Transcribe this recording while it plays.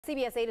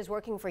CBS 8 is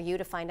working for you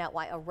to find out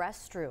why a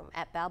restroom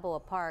at Balboa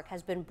Park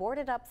has been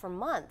boarded up for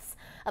months.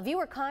 A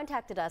viewer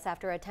contacted us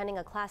after attending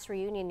a class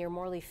reunion near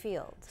Morley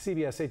Field.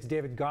 CBS 8's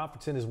David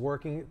Goffredson is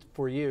working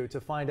for you to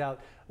find out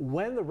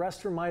when the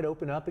restroom might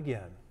open up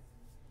again.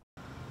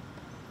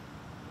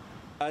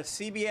 A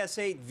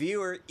CBS 8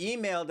 viewer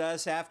emailed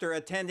us after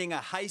attending a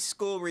high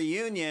school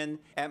reunion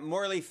at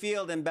Morley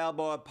Field in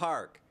Balboa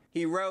Park.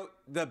 He wrote,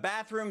 "The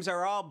bathrooms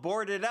are all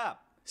boarded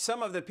up.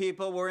 Some of the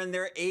people were in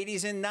their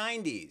 80s and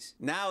 90s.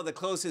 Now the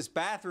closest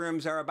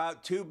bathrooms are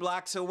about 2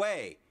 blocks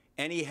away.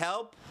 Any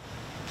help?"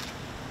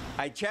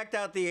 I checked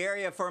out the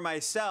area for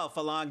myself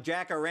along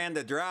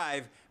Jacaranda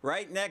Drive,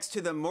 right next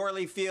to the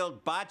Morley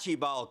Field bocce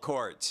ball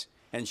courts.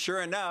 And sure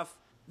enough,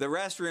 the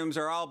restrooms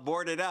are all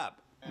boarded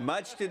up.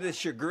 Much to the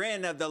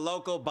chagrin of the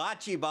local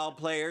bocce ball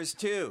players,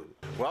 too.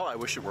 Well, I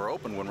wish it were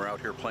open when we're out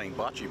here playing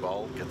bocce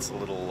ball. It gets a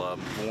little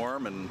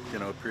warm and,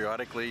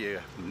 periodically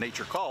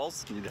nature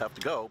calls and you'd have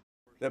to go.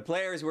 The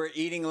players were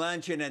eating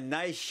lunch in a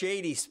nice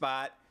shady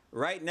spot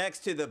right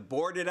next to the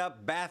boarded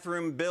up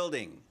bathroom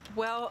building.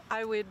 Well,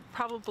 I would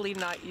probably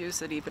not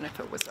use it even if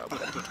it was open,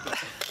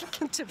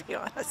 to be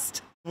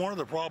honest. One of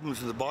the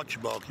problems in the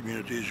bocce ball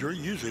community is you're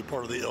usually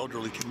part of the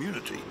elderly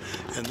community,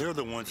 and they're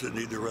the ones that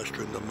need the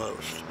restroom the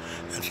most.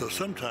 And so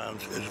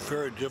sometimes it's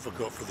very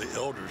difficult for the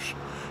elders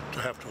to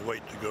have to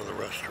wait to go to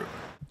the restroom.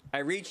 I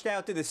reached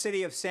out to the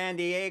city of San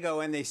Diego,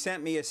 and they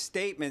sent me a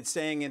statement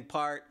saying, in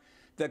part,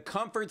 the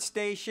comfort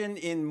station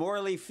in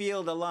Morley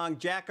Field along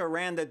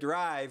Jacaranda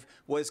Drive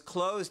was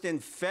closed in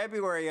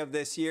February of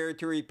this year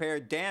to repair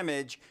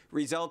damage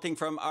resulting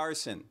from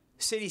arson.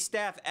 City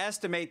staff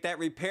estimate that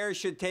repairs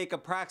should take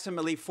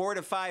approximately 4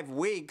 to 5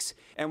 weeks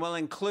and will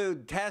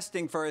include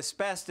testing for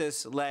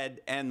asbestos,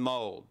 lead, and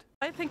mold.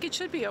 I think it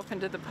should be open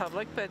to the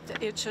public, but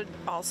it should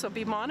also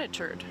be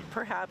monitored.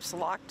 Perhaps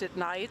locked at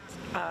night,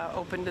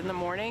 opened in the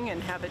morning,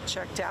 and have it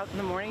checked out in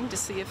the morning to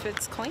see if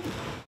it's clean.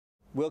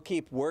 We'll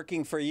keep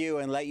working for you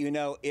and let you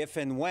know if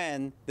and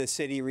when the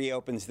city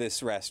reopens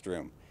this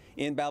restroom.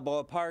 In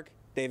Balboa Park,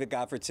 David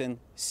Goffredson,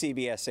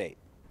 CBS 8.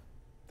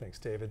 Thanks,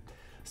 David.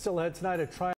 Still ahead tonight, a trial.